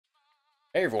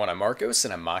Hey everyone, I'm Marcos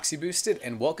and I'm Moxie Boosted,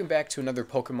 and welcome back to another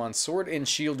Pokemon Sword and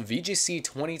Shield VGC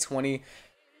 2020.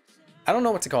 I don't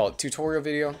know what to call it, tutorial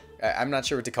video? I'm not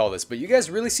sure what to call this, but you guys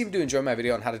really seem to enjoy my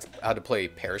video on how to play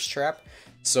Perish Trap.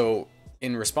 So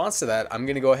in response to that, I'm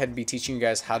going to go ahead and be teaching you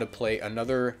guys how to play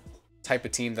another type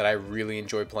of team that I really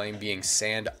enjoy playing, being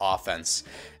Sand Offense.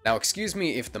 Now excuse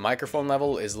me if the microphone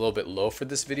level is a little bit low for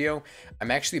this video. I'm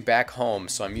actually back home,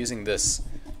 so I'm using this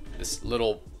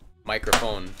little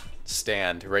microphone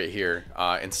stand right here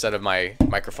instead of my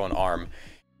microphone arm.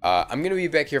 I'm gonna be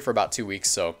back here for about 2 weeks,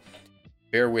 so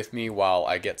bear with me while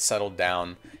I get settled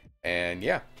down. And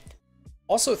yeah,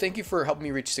 also thank you for helping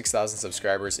me reach 6,000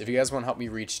 subscribers. If you guys want to help me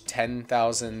reach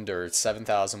 10,000 or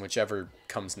 7,000, whichever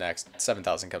comes next,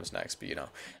 7,000 comes next, but you know,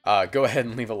 go ahead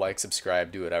and leave a like,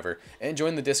 subscribe, do whatever, and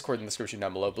join the Discord in the description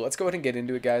down below. But let's go ahead and get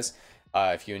into it, guys.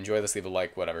 If you enjoy this, leave a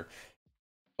like, whatever.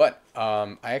 But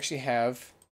I actually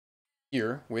have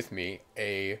here with me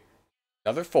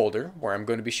another folder where I'm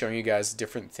going to be showing you guys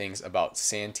different things about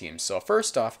sand teams. So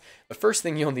first off, the first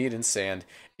thing you'll need in sand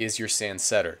is your sand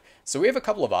setter. So we have a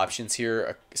couple of options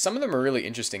here. Some of them are really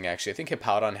interesting, actually. I think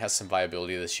Hippowdon has some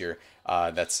viability this year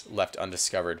that's left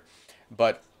undiscovered.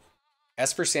 But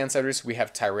as for sand setters, we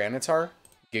have Tyranitar,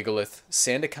 Gigalith,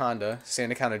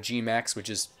 Sandaconda G-Max, which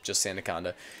is just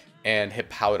Sandaconda, and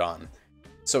Hippowdon.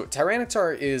 So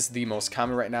Tyranitar is the most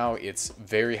common right now. It's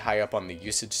very high up on the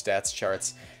usage stats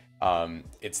charts.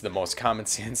 It's the most common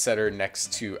sand setter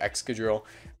next to Excadrill,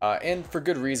 and for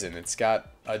good reason. It's got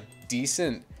a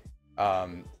decent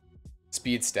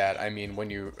speed stat. I mean, when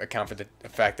you account for the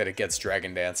fact that it gets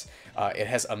Dragon Dance, it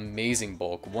has amazing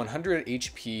bulk, 100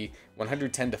 HP,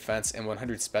 110 defense, and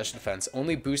 100 special defense,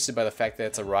 only boosted by the fact that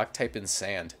it's a rock type in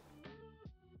sand.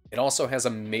 It also has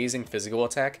amazing physical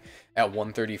attack at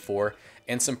 134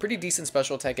 and some pretty decent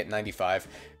special attack at 95.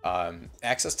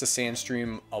 Access to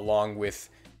Sandstream along with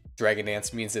Dragon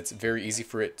Dance means it's very easy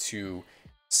for it to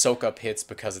soak up hits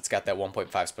because it's got that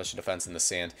 1.5 special defense in the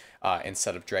sand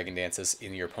instead of Dragon Dances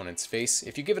in your opponent's face.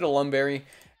 If you give it a Lumberry,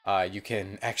 you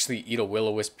can actually eat a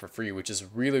Will-O-Wisp for free, which is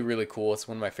really, really cool. It's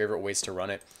one of my favorite ways to run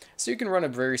it. So you can run a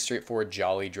very straightforward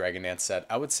Jolly Dragon Dance set.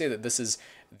 I would say that this is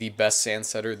the best sand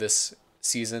setter this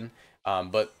season,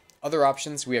 but other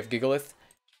options, we have Gigalith.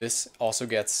 This also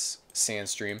gets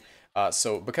Sandstream.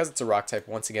 So because it's a rock type,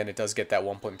 once again, it does get that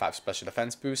 1.5 special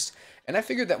defense boost. And I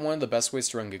figured that one of the best ways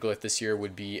to run Gigalith this year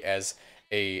would be as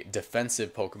a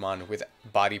defensive Pokemon with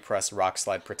Body Press, Rock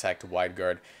Slide, Protect, Wide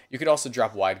Guard. You could also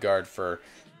drop Wide Guard for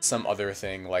some other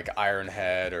thing like Iron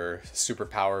Head or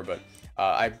Superpower, but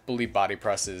I believe Body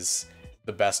Press is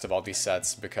the best of all these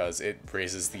sets because it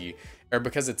raises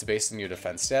because it's based on your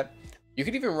defense stat. You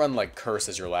could even run like Curse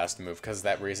as your last move because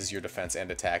that raises your defense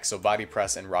and attack. So Body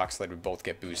Press and Rock Slide would both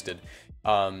get boosted.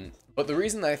 But the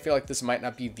reason that I feel like this might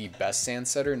not be the best sand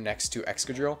setter next to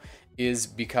Excadrill is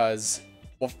because,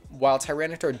 well, while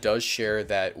Tyranitar does share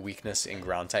that weakness in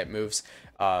ground type moves,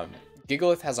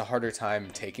 Gigalith has a harder time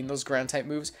taking those ground type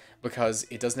moves because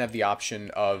it doesn't have the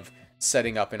option of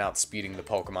setting up and outspeeding the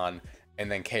Pokemon and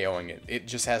then KOing it. It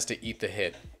just has to eat the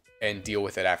hit and deal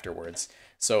with it afterwards.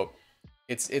 So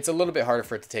it's a little bit harder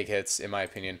for it to take hits, in my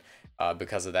opinion,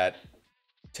 because of that.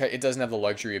 It doesn't have the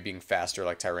luxury of being faster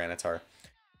like Tyranitar.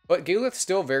 But Gigalith's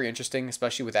still very interesting,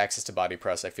 especially with access to Body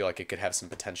Press. I feel like it could have some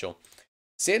potential.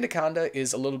 Sandaconda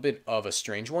is a little bit of a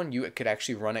strange one. You could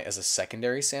actually run it as a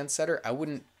secondary sand setter. I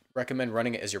wouldn't recommend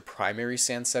running it as your primary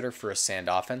sand setter for a sand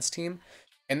offense team.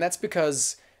 And that's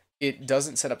because it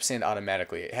doesn't set up sand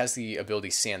automatically. It has the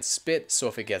ability Sand Spit, so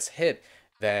if it gets hit,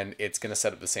 then it's going to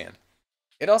set up the sand.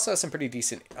 It also has some pretty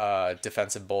decent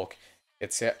defensive bulk.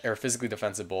 It's or physically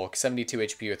defensive bulk, 72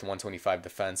 HP with 125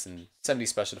 defense, and 70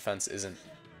 special defense isn't,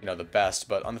 you know, the best,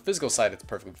 but on the physical side, it's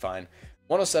perfectly fine.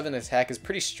 107 attack is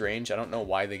pretty strange. I don't know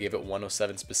why they gave it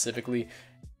 107 specifically,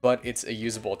 but it's a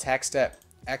usable attack stat.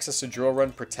 Access to Drill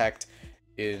Run, Protect,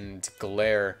 and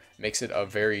Glare makes it a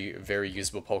very, very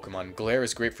usable Pokemon. Glare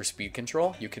is great for speed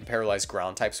control. You can paralyze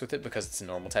ground types with it because it's a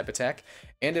normal type attack,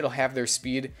 and it'll have their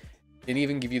speed and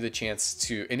even give you the chance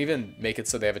to, and even make it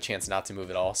so they have a chance not to move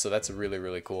at all. So that's really,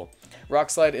 really cool. Rock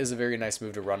Slide is a very nice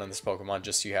move to run on this Pokemon,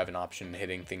 just so you have an option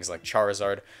hitting things like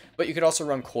Charizard. But you could also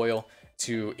run Coil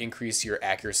to increase your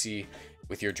accuracy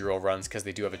with your drill runs because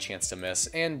they do have a chance to miss,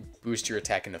 and boost your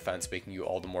attack and defense, making you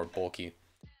all the more bulky.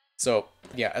 So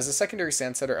yeah, as a secondary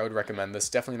sand setter, I would recommend this.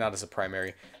 Definitely not as a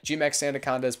primary. G-Max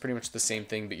Sandaconda is pretty much the same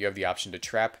thing, but you have the option to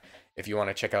trap. If you want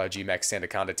to check out a G-Max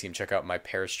Sandaconda team, check out my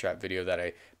Perish Trap video that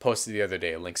I posted the other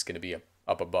day. A link's going to be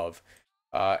up above.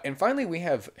 And finally, we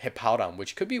have Hippowdon,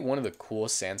 which could be one of the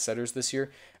coolest sand setters this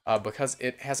year because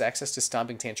it has access to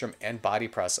Stomping Tantrum and Body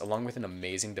Press, along with an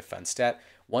amazing defense stat.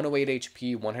 108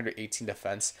 HP, 118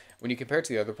 defense. When you compare it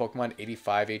to the other Pokemon,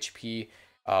 85 HP,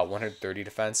 130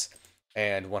 defense,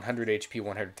 and 100 HP,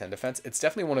 110 defense, it's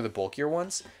definitely one of the bulkier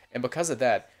ones. And because of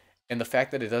that, and the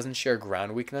fact that it doesn't share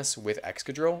ground weakness with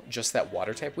Excadrill, just that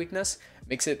water type weakness,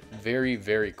 makes it very,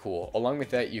 very cool. Along with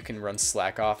that, you can run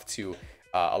Slack Off to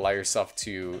allow yourself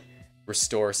to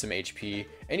restore some HP,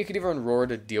 and you can even run Roar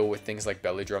to deal with things like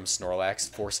Belly Drum, Snorlax,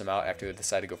 force them out after they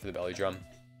decide to go for the Belly Drum.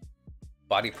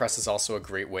 Body Press is also a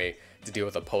great way to deal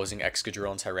with opposing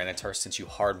Excadrill and Tyranitar since you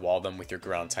hard wall them with your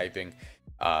ground typing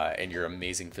and your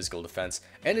amazing physical defense.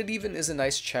 And it even is a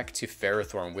nice check to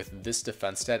Ferrothorn. With this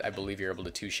defense stat, I believe you're able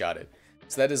to two-shot it.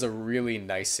 So that is a really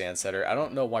nice sand setter. I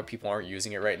don't know why people aren't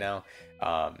using it right now.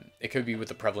 It could be with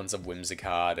the prevalence of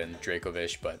Whimsicott and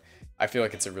Dracovish, but I feel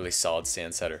like it's a really solid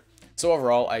sand setter. So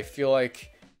overall, I feel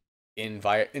like in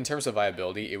terms of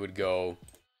viability, it would go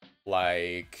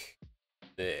like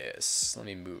this. Let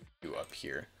me move you up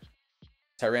here.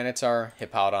 Tyranitar,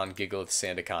 Hippowdon, Gigalith,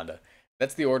 Sandaconda.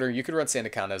 That's the order. You could run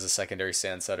Sandaconda as a secondary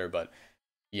sand setter, but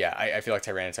yeah, I feel like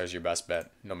Tyranitar is your best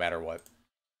bet, no matter what.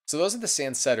 So those are the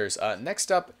sand setters.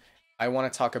 Next up, I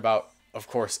want to talk about, of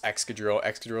course, Excadrill.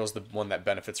 Excadrill is the one that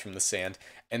benefits from the sand.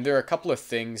 And there are a couple of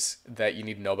things that you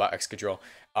need to know about Excadrill.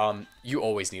 You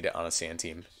always need it on a sand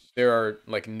team. There are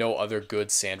like no other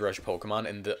good Sand Rush Pokemon,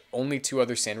 and the only two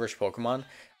other Sand Rush Pokemon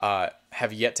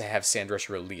have yet to have Sand Rush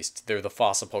released. They're the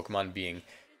fossil Pokemon being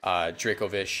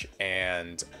Dracovish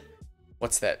and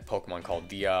what's that Pokemon called?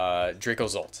 The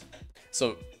Dracozolt.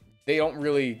 So they don't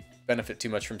really benefit too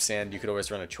much from sand. You could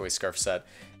always run a Choice Scarf set.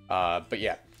 But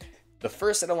yeah, the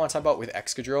first that I want to talk about with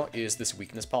Excadrill is this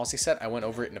weakness policy set. I went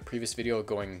over it in a previous video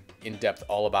going in depth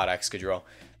all about Excadrill.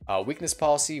 Weakness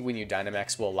policy, when you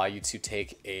Dynamax, will allow you to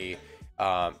take a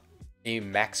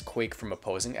Max Quake from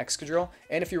opposing Excadrill.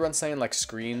 And if you run something like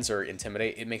Screens or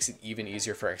Intimidate, it makes it even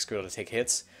easier for Excadrill to take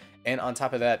hits. And on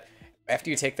top of that, after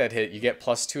you take that hit, you get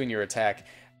 +2 in your attack,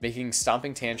 making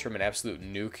Stomping Tantrum an absolute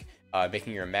nuke,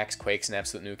 making your Max Quakes an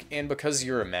absolute nuke. And because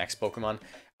you're a Max Pokemon,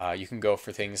 you can go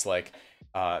for things like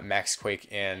Max Quake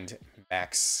and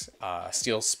Max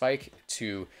Steel Spike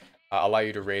to allow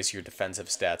you to raise your defensive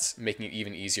stats, making it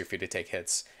even easier for you to take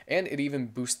hits. And it even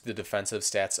boosts the defensive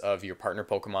stats of your partner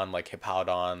Pokemon like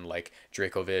Hippowdon, like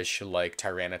Dracovish, like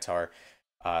Tyranitar.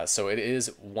 So it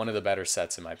is one of the better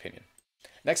sets in my opinion.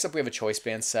 Next up, we have a Choice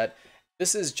Band set.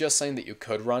 This is just something that you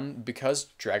could run because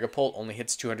Dragapult only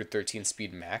hits 213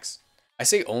 speed max. I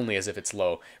say only as if it's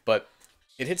low, but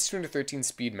it hits 213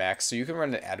 speed max, so you can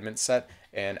run an Adamant set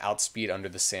and outspeed Under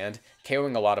the Sand,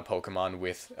 KOing a lot of Pokemon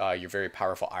with your very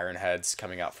powerful Iron Heads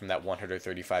coming out from that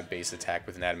 135 base attack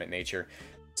with an Adamant nature.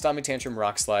 Stomping Tantrum,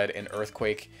 Rock Slide, and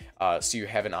Earthquake, so you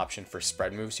have an option for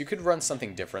spread moves. You could run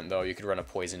something different though. You could run a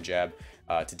Poison Jab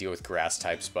to deal with grass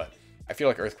types, but I feel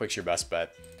like Earthquake's your best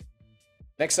bet.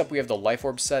 Next up, we have the Life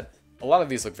Orb set. A lot of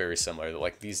these look very similar,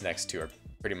 like these next two are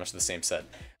pretty much the same set.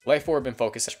 Life Orb and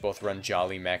Focus both run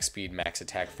Jolly, Max Speed, Max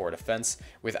Attack, 4 Defense,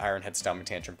 with Iron Head, Stomping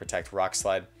Tantrum, Protect, Rock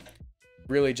Slide.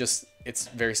 Really just, it's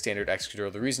very standard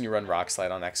Excadrill. The reason you run Rock Slide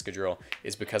on Excadrill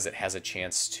is because it has a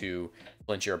chance to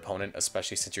flinch your opponent,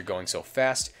 especially since you're going so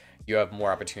fast. You have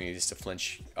more opportunities to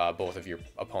flinch both of your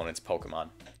opponent's Pokemon.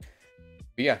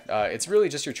 But yeah, it's really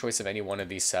just your choice of any one of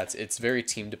these sets. It's very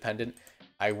team dependent.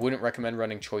 I wouldn't recommend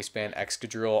running Choice Band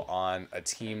Excadrill on a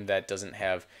team that doesn't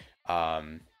have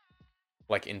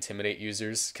like Intimidate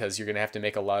users, because you're going to have to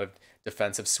make a lot of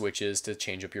defensive switches to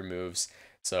change up your moves.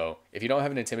 So if you don't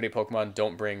have an Intimidate Pokemon,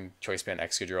 don't bring Choice Band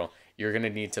Excadrill. You're going to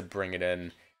need to bring it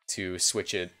in to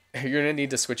switch it. You're going to need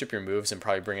to switch up your moves and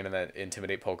probably bring in that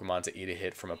Intimidate Pokemon to eat a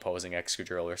hit from opposing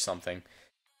Excadrill or something.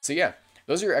 So yeah,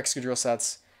 those are your Excadrill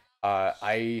sets.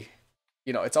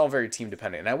 You know, it's all very team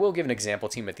dependent, and I will give an example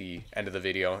team at the end of the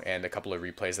video and a couple of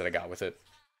replays that I got with it.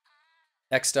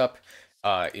 Next up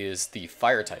is the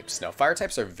fire types. Now, fire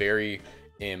types are very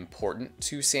important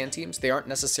to sand teams. They aren't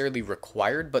necessarily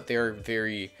required, but they're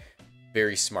very,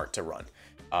 very smart to run.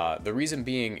 The reason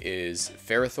being is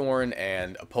Ferrothorn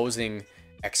and opposing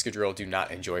Excadrill do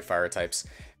not enjoy fire types.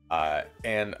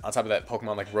 And on top of that,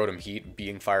 Pokemon like Rotom Heat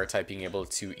being fire type, being able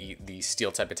to eat the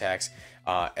steel type attacks,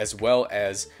 as well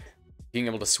as being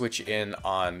able to switch in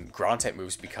on ground type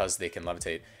moves because they can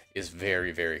levitate, is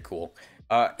very, very cool.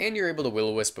 And you're able to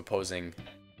Will-O-Wisp opposing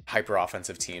hyper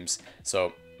offensive teams.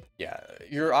 So yeah,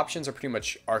 your options are pretty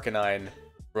much Arcanine,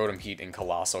 Rotom Heat, and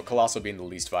Colossal. Colossal being the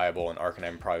least viable and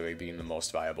Arcanine probably being the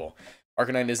most viable.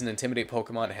 Arcanine is an Intimidate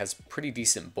Pokemon. It has pretty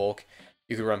decent bulk.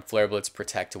 You could run Flare Blitz,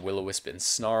 Protect, Will-O-Wisp, and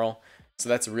Snarl. So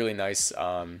that's really nice.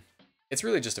 It's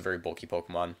really just a very bulky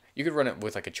Pokemon. You could run it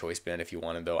with like a choice band if you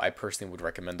wanted, though. I personally would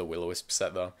recommend the Will-O-Wisp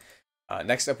set, though.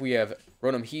 Next up, we have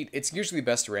Rotom Heat. It's usually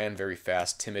best ran, very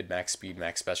fast, timid, max speed,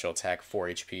 max special attack, 4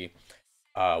 HP.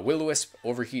 Will-O-Wisp,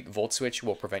 Overheat, Volt Switch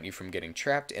will prevent you from getting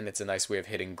trapped, and it's a nice way of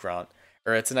hitting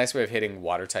it's a nice way of hitting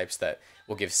water types that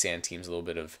will give sand teams a little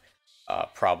bit of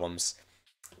problems.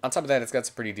 On top of that, it's got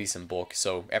some pretty decent bulk,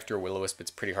 so after a Will-O-Wisp,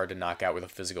 it's pretty hard to knock out with a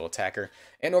physical attacker.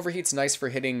 And Overheat's nice for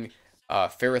hitting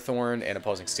Ferrothorn and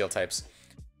opposing steel types.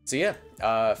 So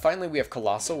yeah, finally we have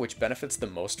Colossal, which benefits the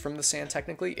most from the sand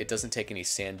technically. It doesn't take any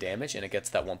sand damage, and it gets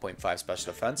that 1.5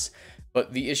 special defense.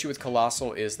 But the issue with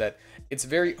Colossal is that it's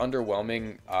very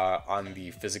underwhelming on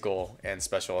the physical and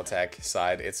special attack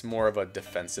side. It's more of a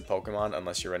defensive Pokemon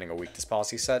unless you're running a weakness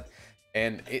policy set.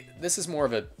 And this is more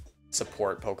of a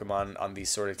support Pokemon on these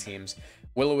sort of teams.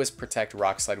 Will-O-Wisp Protect,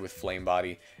 Rock Slide with Flame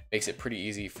Body makes it pretty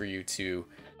easy for you to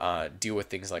deal with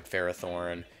things like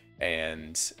Ferrothorn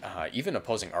and even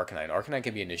opposing Arcanine. Arcanine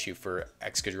can be an issue for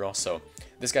Excadrill, so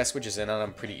this guy switches in on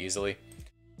him pretty easily.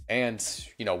 And,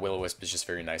 you know, Will-O-Wisp is just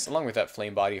very nice. Along with that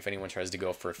Flame Body, if anyone tries to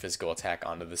go for a physical attack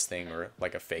onto this thing or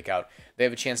like a fake out, they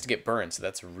have a chance to get burned, so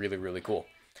that's really, really cool.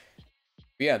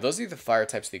 But yeah, those are the fire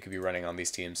types that you could be running on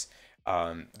these teams.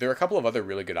 There are a couple of other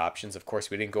really good options. Of course,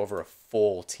 we didn't go over a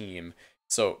full team.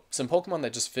 So some Pokemon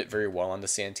that just fit very well on the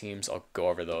sand teams, I'll go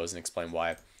over those and explain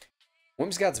why.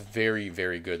 Whimsicott's very,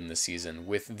 very good in this season,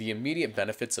 with the immediate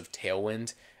benefits of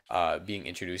Tailwind being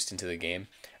introduced into the game.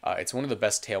 It's one of the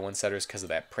best Tailwind setters because of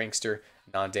that Prankster.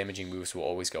 Non-damaging moves will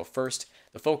always go first.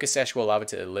 The Focus Sash will allow it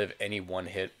to live any one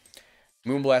hit.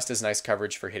 Moonblast is nice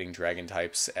coverage for hitting Dragon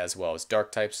types as well as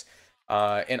Dark types.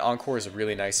 And Encore is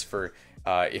really nice for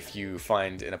if you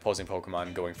find an opposing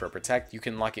Pokemon going for a Protect, you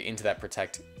can lock it into that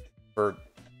Protect for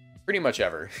pretty much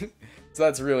ever. So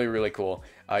that's really, really cool.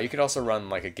 You could also run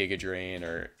like a Giga Drain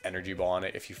or Energy Ball on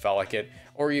it if you felt like it,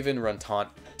 or even run Taunt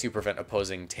to prevent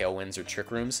opposing Tailwinds or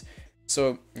Trick Rooms.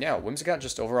 So yeah, Whimsicott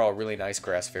just overall really nice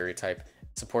Grass Fairy type.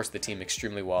 Supports the team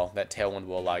extremely well. That Tailwind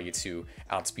will allow you to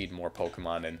outspeed more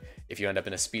Pokemon, and if you end up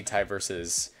in a speed tie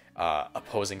versus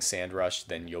opposing Sand Rush,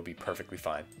 then you'll be perfectly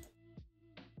fine.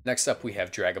 Next up, we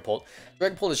have Dragapult.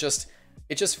 Dragapult is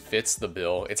it just fits the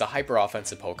bill. It's a hyper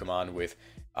offensive Pokemon with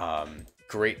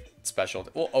great special,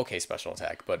 well, okay special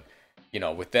attack, but you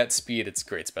know, with that speed, it's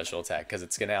great special attack because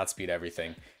it's gonna outspeed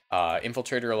everything.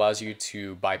 Infiltrator allows you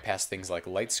to bypass things like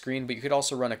Light Screen, but you could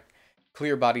also run a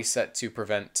Clear Body set to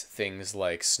prevent things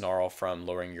like Snarl from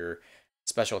lowering your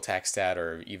special attack stat,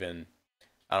 or even,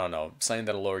 I don't know, something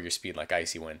that'll lower your speed like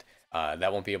Icy Wind.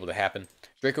 That won't be able to happen.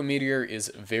 Draco Meteor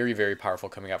is very, very powerful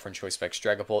coming out from Choice Specs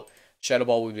Dragapult. Shadow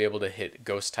Ball will be able to hit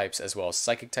Ghost types as well as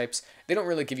Psychic types. They don't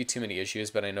really give you too many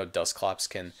issues, but I know Dusclops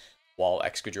can wall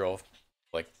Excadrill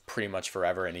like pretty much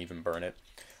forever and even burn it.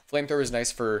 Flamethrower is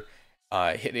nice for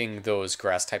hitting those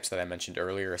grass types that I mentioned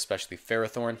earlier, especially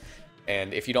Ferrothorn.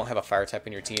 And if you don't have a fire type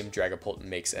in your team, Dragapult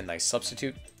makes a nice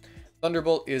substitute.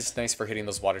 Thunderbolt is nice for hitting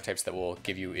those water types that will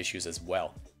give you issues as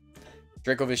well.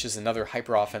 Dracovish is another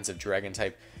hyper-offensive dragon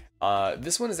type.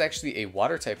 This one is actually a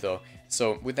water type though,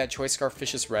 so with that Choice Scarf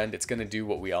Vicious Rend, it's going to do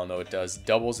what we all know it does.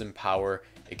 Doubles in power,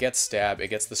 it gets stab, it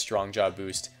gets the strong jaw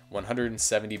boost,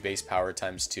 170 base power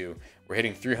times 2. We're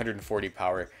hitting 340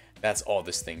 power, that's all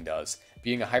this thing does.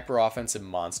 Being a hyper-offensive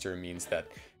monster means that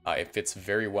it fits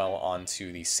very well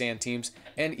onto the sand teams,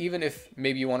 and even if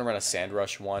maybe you want to run a Sand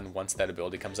Rush one once that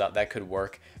ability comes out, that could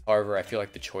work. However, I feel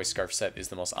like the Choice Scarf set is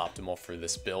the most optimal for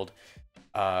this build.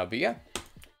 But yeah,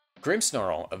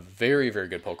 Grimmsnarl, a very, very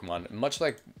good Pokemon. Much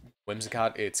like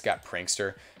Whimsicott, it's got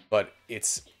Prankster, but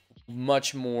it's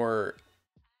much more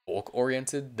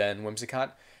bulk-oriented than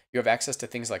Whimsicott. You have access to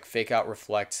things like Fake Out,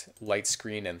 Reflect, Light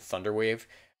Screen, and Thunder Wave.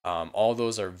 All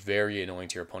those are very annoying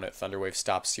to your opponent. Thunder Wave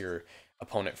stops your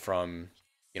opponent from,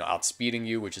 outspeeding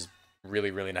you, which is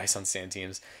really, really nice on sand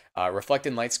teams. Reflect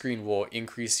and Light Screen will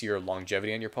increase your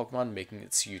longevity on your Pokemon, making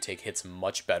it so you take hits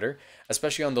much better,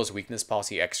 especially on those weakness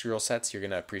policy Excadrill sets. You're going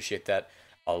to appreciate that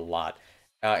a lot.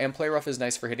 And Play Rough is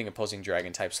nice for hitting opposing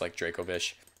dragon types like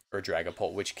Dracovish or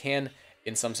Dragapult, which can,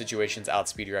 in some situations,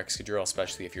 outspeed your Excadrill,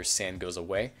 especially if your sand goes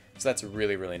away. So that's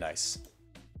really, really nice.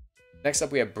 Next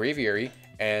up, we have Braviary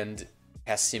and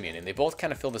Passimian, and they both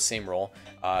kind of fill the same role.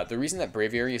 The reason that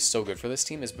Braviary is so good for this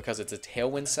team is because it's a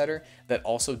Tailwind setter that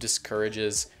also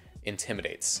discourages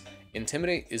Intimidates.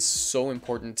 Intimidate is so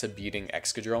important to beating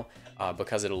Excadrill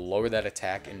because it'll lower that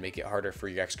attack and make it harder for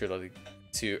your Excadrill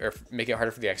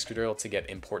to get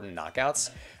important knockouts.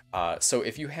 So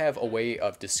if you have a way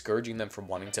of discouraging them from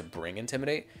wanting to bring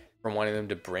Intimidate, from wanting them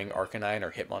to bring Arcanine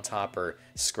or Hitmontop or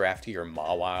Scrafty or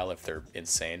Mawile if they're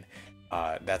insane,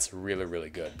 that's really, really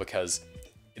good, because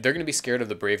they're going to be scared of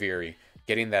the Braviary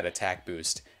getting that attack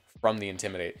boost from the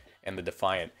Intimidate and the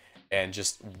Defiant, and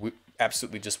just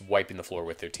absolutely just wiping the floor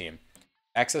with their team.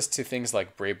 Access to things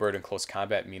like Brave Bird and Close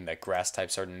Combat mean that grass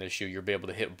types aren't an issue. You'll be able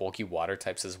to hit bulky water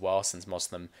types as well, since most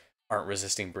of them aren't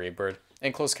resisting Brave Bird.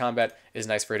 And Close Combat is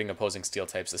nice for hitting opposing steel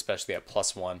types, especially at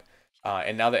 +1.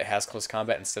 And now that it has Close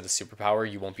Combat instead of Superpower,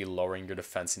 you won't be lowering your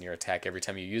defense and your attack every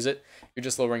time you use it. You're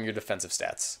just lowering your defensive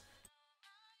stats.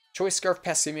 Choice Scarf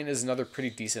Passimian is another pretty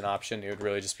decent option. It would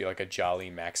really just be like a jolly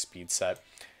max speed set.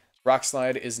 Rock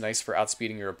Slide is nice for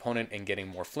outspeeding your opponent and getting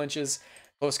more flinches.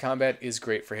 Close Combat is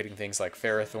great for hitting things like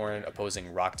Ferrothorn,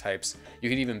 opposing rock types. You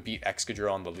can even beat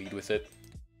Excadrill on the lead with it.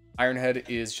 Ironhead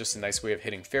is just a nice way of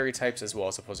hitting fairy types as well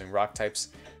as opposing rock types,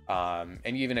 and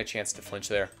even a chance to flinch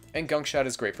there. And Gunk Shot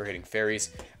is great for hitting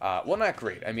fairies. Well, not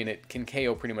great. I mean, it can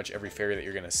KO pretty much every fairy that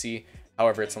you're going to see.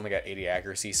 However, it's only got 80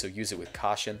 accuracy, so use it with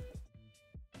caution.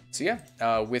 So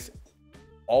yeah, with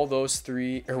all those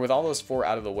four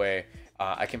out of the way,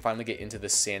 I can finally get into the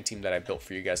sand team that I built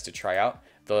for you guys to try out.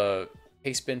 The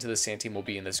paste bin to the sand team will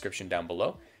be in the description down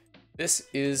below. This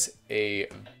is a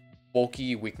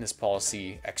bulky weakness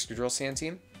policy Excadrill sand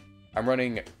team. I'm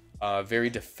running a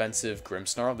very defensive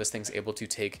Grimmsnarl. This thing's able to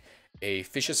take a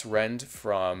Vicious Rend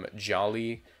from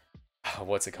Jolly,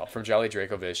 from Jolly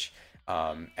Dracovish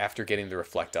after getting the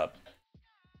Reflect up.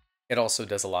 It also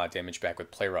does a lot of damage back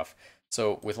with Play Rough.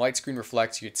 So with Light Screen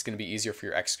Reflect, it's going to be easier for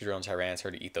your Excadrill and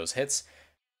Tyranitar to eat those hits.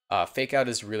 Fake Out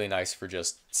is really nice for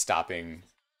just stopping,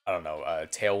 I don't know,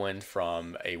 Tailwind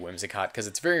from a Whimsicott, because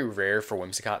it's very rare for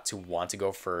Whimsicott to want to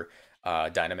go for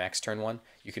Dynamax turn 1.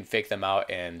 You can fake them out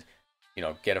and, you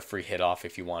know, get a free hit off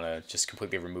if you want to just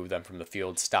completely remove them from the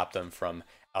field, stop them from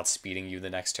outspeeding you the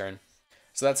next turn.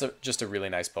 So that's just a really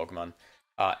nice Pokemon.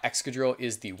 Excadrill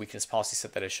is the weakness policy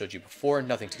set that I showed you before.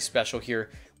 Nothing too special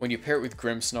here. When you pair it with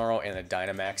Grimmsnarl and a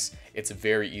Dynamax, it's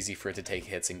very easy for it to take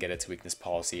hits and get its weakness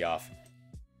policy off.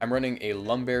 I'm running a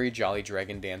Lumberry Jolly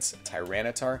Dragon Dance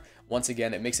Tyranitar. Once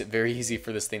again, it makes it very easy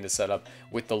for this thing to set up,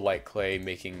 with the Light Clay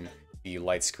making the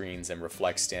light screens and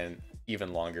reflect stand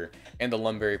even longer. And the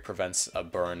Lumberry prevents a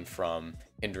burn from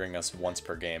hindering us once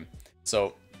per game.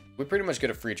 So we pretty much get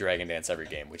a free Dragon Dance every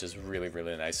game, which is really,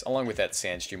 really nice. Along with that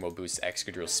Sandstream will boost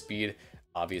Excadrill's speed,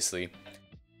 obviously.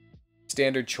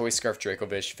 Standard Choice Scarf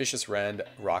Dracovish, Vicious Rend,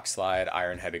 Rock Slide,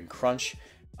 Ironhead, and Crunch.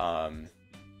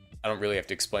 I don't really have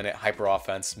to explain it. Hyper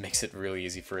Offense makes it really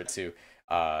easy for it to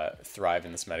thrive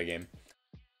in this metagame.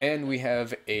 And we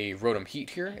have a Rotom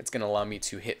Heat here. It's going to allow me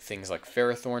to hit things like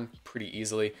Ferrothorn pretty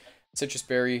easily. Citrus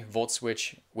Berry, Volt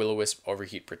Switch, Will-O-Wisp,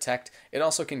 Overheat, Protect. It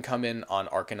also can come in on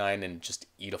Arcanine and just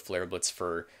eat a Flare Blitz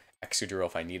for Excadrill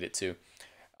if I need it to.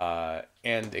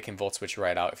 And it can Volt Switch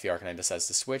right out if the Arcanine decides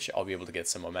to switch. I'll be able to get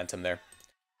some momentum there.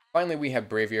 Finally, we have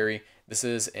Braviary. This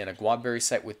is an Aguadberry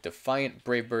set with Defiant,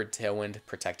 Brave Bird, Tailwind,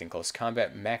 Protect, and Close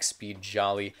Combat, Max Speed,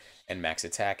 Jolly, and Max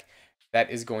Attack. That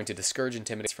is going to discourage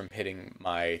Intimidates from hitting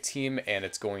my team, and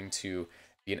it's going to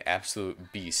be an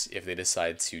absolute beast if they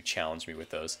decide to challenge me with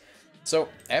those. So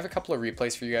I have a couple of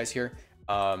replays for you guys here.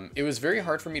 It was very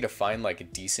hard for me to find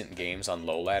like decent games on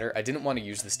low ladder. I didn't want to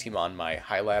use this team on my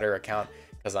high ladder account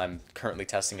because I'm currently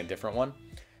testing a different one.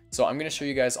 So I'm going to show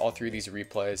you guys all three of these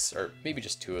replays, or maybe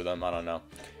just two of them, I don't know.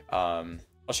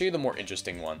 I'll show you the more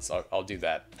interesting ones. I'll do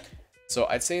that. So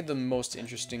I'd say the most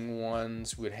interesting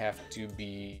ones would have to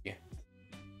be,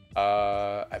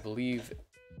 I believe,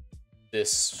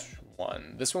 this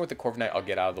one. This one with the Corviknight I'll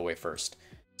get out of the way first.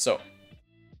 So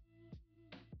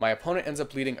my opponent ends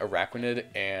up leading Araquanid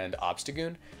and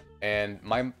Obstagoon, and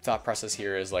my thought process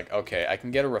here is like, okay, I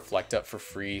can get a Reflect Up for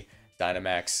free,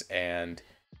 Dynamax, and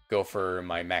go for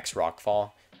my Max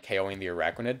Rockfall, KOing the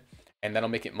Araquanid, and that'll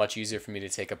make it much easier for me to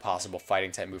take a possible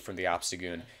fighting type move from the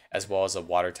Obstagoon, as well as a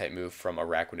water type move from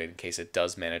Araquanid in case it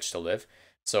does manage to live.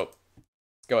 So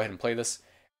let's go ahead and play this.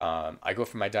 I go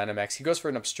for my Dynamax. He goes for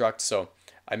an Obstruct, so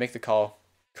I make the call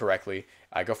correctly.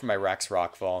 I go for my Rax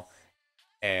Rockfall,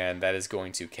 and that is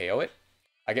going to KO it.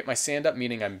 I get my Sand Up,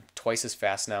 meaning I'm twice as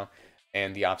fast now,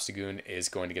 and the Obstagoon is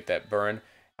going to get that burn.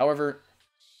 However,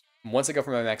 once I go for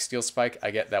my Max Steel Spike,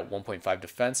 I get that 1.5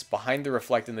 defense. Behind the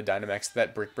Reflect and the Dynamax,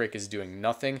 that Brick Break is doing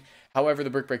nothing. However, the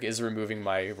Brick Break is removing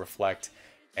my Reflect,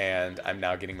 and I'm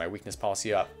now getting my weakness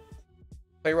policy up.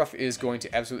 Play Rough is going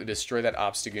to absolutely destroy that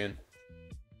Obstagoon,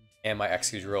 and my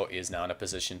Excadrill is now in a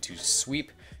position to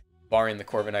sweep, barring the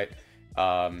Corviknight.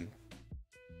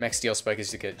 Max Steel Spike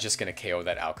is just going to KO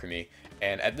that Alchemy.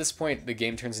 And at this point, the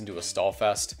game turns into a stall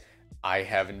fest. I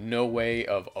have no way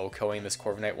of OHKOing this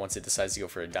Corviknight once it decides to go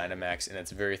for a Dynamax, and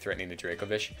it's very threatening to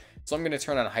Dracovish. So I'm going to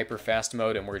turn on hyper fast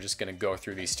mode, and we're just going to go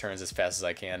through these turns as fast as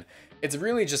I can. It's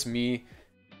really just me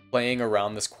playing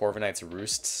around this Corviknight's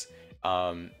roosts.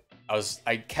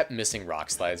 I kept missing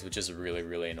Rock Slides, which is really,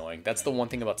 really annoying. That's the one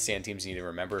thing about sand teams you need to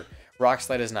remember. Rock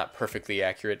Slide is not perfectly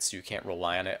accurate, so you can't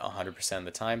rely on it 100% of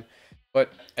the time.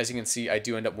 But as you can see, I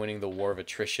do end up winning the War of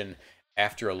Attrition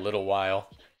after a little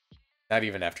while. Not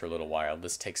even after a little while.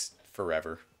 This takes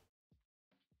forever.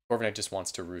 Corviknight just wants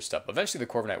to roost up. Eventually,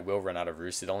 the Corviknight will run out of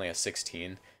roost. It only has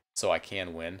 16, so I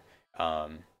can win. But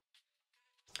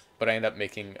I end up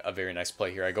making a very nice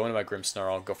play here. I go into my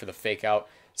Grimmsnarl, go for the fake out,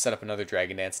 set up another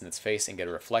Dragon Dance in its face, and get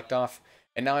a Reflect off.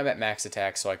 And now I'm at max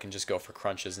attack, so I can just go for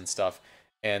crunches and stuff.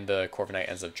 And the Corviknight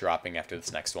ends up dropping after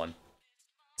this next one.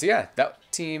 So yeah, that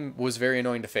team was very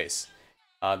annoying to face.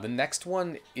 The next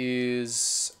one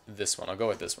is this one. I'll go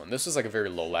with this one. This was like a very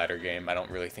low ladder game. I don't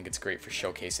really think it's great for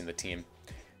showcasing the team.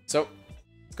 So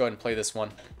let's go ahead and play this one.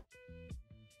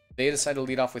 They decided to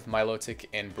lead off with Milotic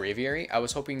and Braviary. I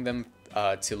was hoping them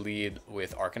to lead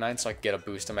with Arcanine so I could get a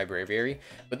boost on my Braviary.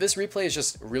 But this replay is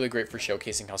just really great for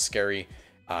showcasing how scary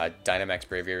Dynamax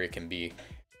Braviary can be.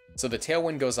 So the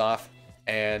Tailwind goes off,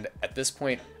 and at this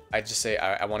point, I just say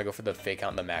I want to go for the fake out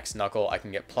and the max knuckle. I can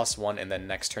get +1 and then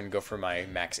next turn go for my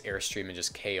max airstream and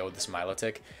just KO this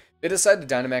Milotic. They decide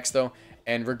to Dynamax though,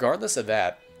 and regardless of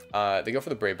that, they go for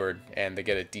the Brave Bird and they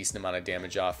get a decent amount of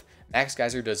damage off. Max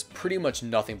Geyser does pretty much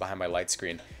nothing behind my light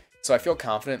screen. So I feel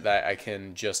confident that I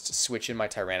can just switch in my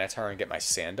Tyranitar and get my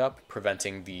sand up,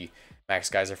 preventing the Max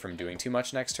Geyser from doing too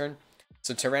much next turn.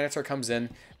 So Tyranitar comes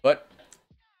in, but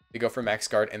they go for Max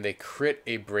Guard and they crit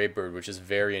a Brave Bird, which is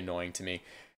very annoying to me.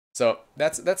 So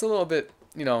that's a little bit,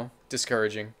 you know,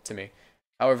 discouraging to me.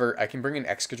 However, I can bring in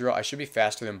Excadrill. I should be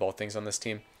faster than both things on this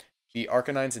team. The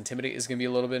Arcanine's Intimidate is going to be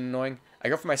a little bit annoying. I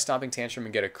go for my Stomping Tantrum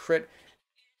and get a crit.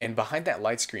 And behind that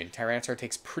light screen, Tyranitar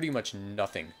takes pretty much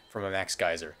nothing from a Max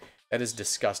Geyser. That is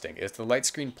disgusting. It's the light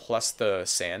screen plus the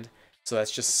sand. So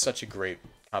that's just such a great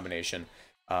combination.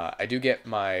 I do get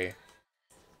my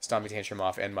Stomping Tantrum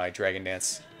off and my Dragon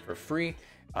Dance for free.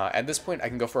 At this point, I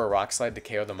can go for a Rock Slide to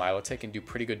KO the Milotic and do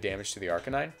pretty good damage to the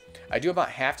Arcanine. I do about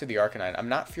half to the Arcanine. I'm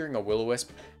not fearing a Will-O-Wisp.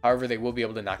 However, they will be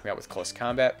able to knock me out with close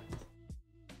combat.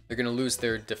 They're going to lose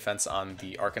their defense on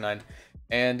the Arcanine.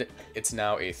 And it's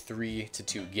now a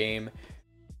 3-2 game.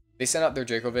 They send out their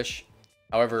Dracovish.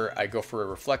 However, I go for a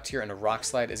Reflect here, and a Rock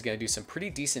Slide is going to do some pretty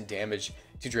decent damage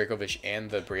to Dracovish and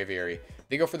the Braviary.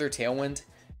 They go for their Tailwind,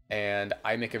 and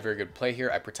I make a very good play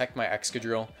here. I protect my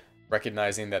Excadrill,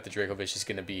 recognizing that the Dracovish is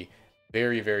going to be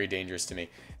very, very dangerous to me.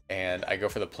 And I go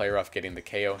for the Play Rough, getting the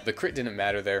KO. The crit didn't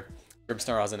matter there.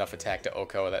 Grimmsnarl has enough attack to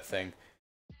OHKO that thing.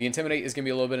 The Intimidate is going to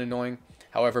be a little bit annoying.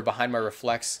 However, behind my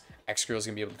Reflex, Excadrill is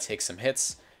going to be able to take some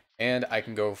hits. And I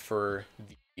can go for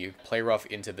the Play Rough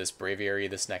into this Braviary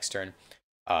this next turn,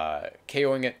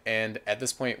 KOing it. And at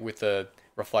this point, with the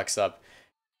Reflex up,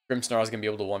 Grimmsnarl is going to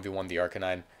be able to 1v1 the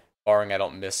Arcanine, barring I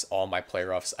don't miss all my Play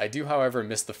Roughs. I do, however,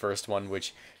 miss the first one,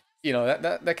 which, you know,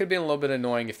 that could be a little bit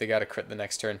annoying if they got a crit the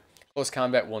next turn. Close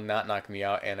combat will not knock me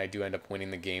out, and I do end up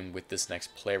winning the game with this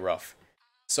next Play Rough.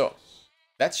 So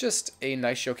that's just a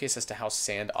nice showcase as to how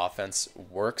sand offense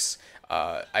works.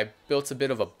 I built a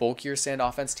bit of a bulkier sand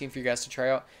offense team for you guys to try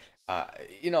out.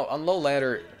 You know, on low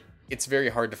ladder, it's very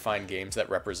hard to find games that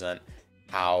represent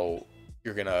how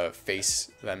you're going to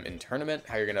face them in tournament,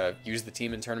 how you're going to use the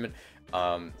team in tournament.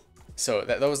 So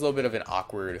that was a little bit of an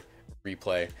awkward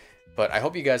replay. But I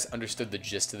hope you guys understood the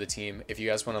gist of the team. If you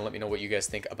guys want to let me know what you guys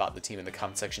think about the team in the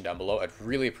comment section down below, I'd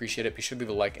really appreciate it. Be sure to leave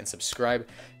a like and subscribe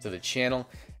to the channel.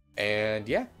 And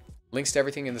yeah, links to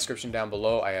everything in the description down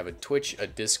below. I have a Twitch, a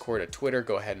Discord, a Twitter.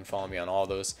 Go ahead and follow me on all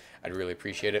those. I'd really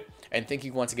appreciate it. And thank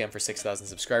you once again for 6,000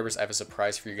 subscribers. I have a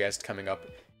surprise for you guys coming up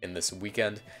in this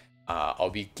weekend. I'll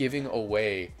be giving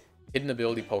away Hidden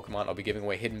Ability Pokemon. I'll be giving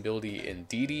away Hidden Ability in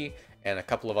DD and a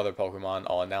couple of other Pokemon.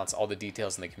 I'll announce all the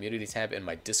details in the community tab in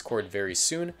my Discord very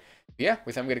soon. But yeah,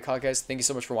 with that, I'm going to call it, guys. Thank you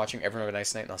so much for watching. Everyone have a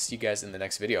nice night, and I'll see you guys in the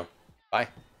next video. Bye.